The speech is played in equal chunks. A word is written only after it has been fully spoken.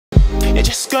You're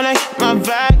just gonna hit my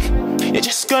vibe. You're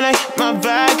just gonna hit my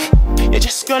vibe. You're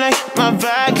just gonna hit my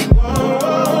vibe.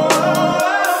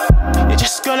 You're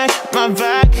just gonna hit my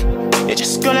vibe. You're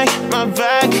just gonna hit my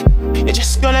vibe. You're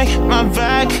just gonna hit my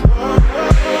vibe.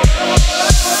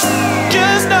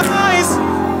 Just nice.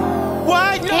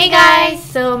 Hey guys,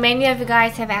 so many of you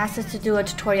guys have asked us to do a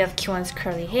tutorial of Kyun's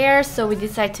curly hair, so we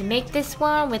decided to make this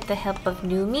one with the help of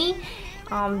NUME.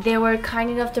 They were kind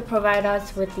enough to provide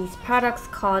us with these products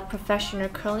called Professional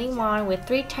Curling Wand with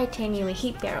 3 titanium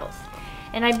heat barrels.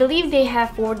 And I believe they have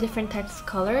 4 different types of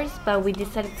colors, but we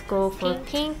decided to go for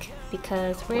pink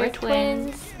because we're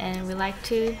twins and we like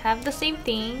to have the same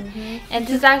thing. And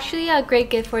this is actually a great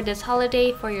gift for this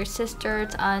holiday for your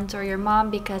sisters, aunts, or your mom,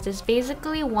 because it's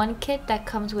basically one kit that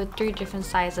comes with 3 different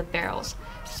sizes of barrels.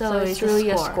 So it's really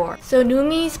a score. So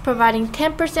NUME is providing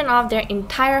 10% off their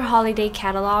entire holiday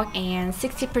catalog and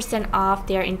 60% off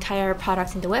their entire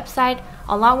products in the website,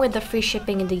 along with the free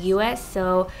shipping in the US.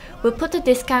 So we'll put the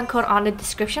discount code on the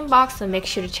description box, so make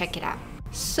sure to check it out.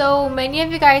 So many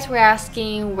of you guys were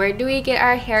asking, where do we get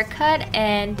our hair cut?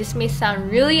 And this may sound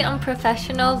really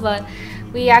unprofessional, but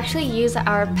we actually use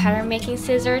our pattern making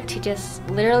scissor to just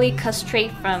literally cut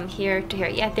straight from here to here.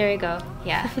 Yeah, there you go.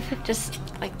 Yeah, just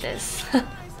like this.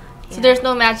 So there's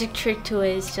no magic trick to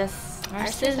it, it's just our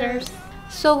scissors.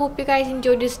 So hope you guys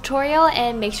enjoyed this tutorial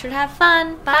and make sure to have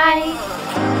fun. Bye!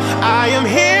 I am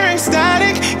hearing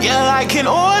static, you're like an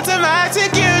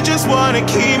automatic. You just wanna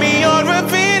keep me on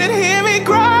repeat and hear me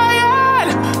crying.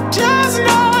 Just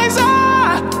noise,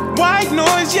 white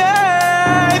noise,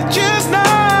 yeah. Just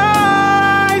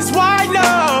noise, white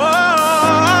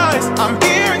noise. I'm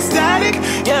hearing static,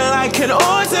 you're like an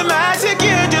automatic.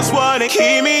 You just wanna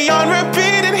keep me on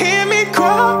repeat and hear me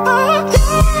cry.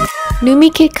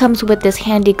 NUME kit comes with this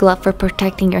handy glove for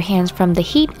protecting your hands from the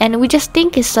heat, and we just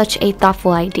think it's such a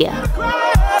thoughtful idea.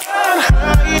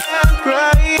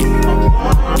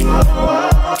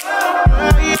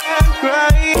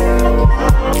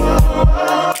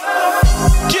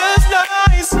 Just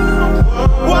nice,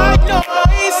 white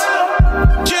noise.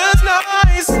 Just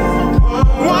nice,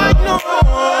 white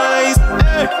noise.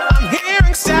 I'm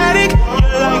hearing static,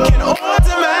 you're like an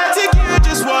automatic. You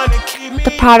just wanna keep me.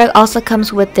 The product also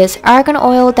comes with this argan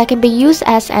oil that can be used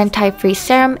as anti-freeze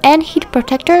serum and heat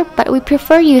protector, but we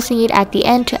prefer using it at the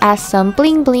end to add some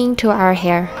bling bling to our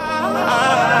hair.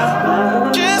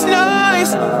 Just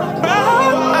nice.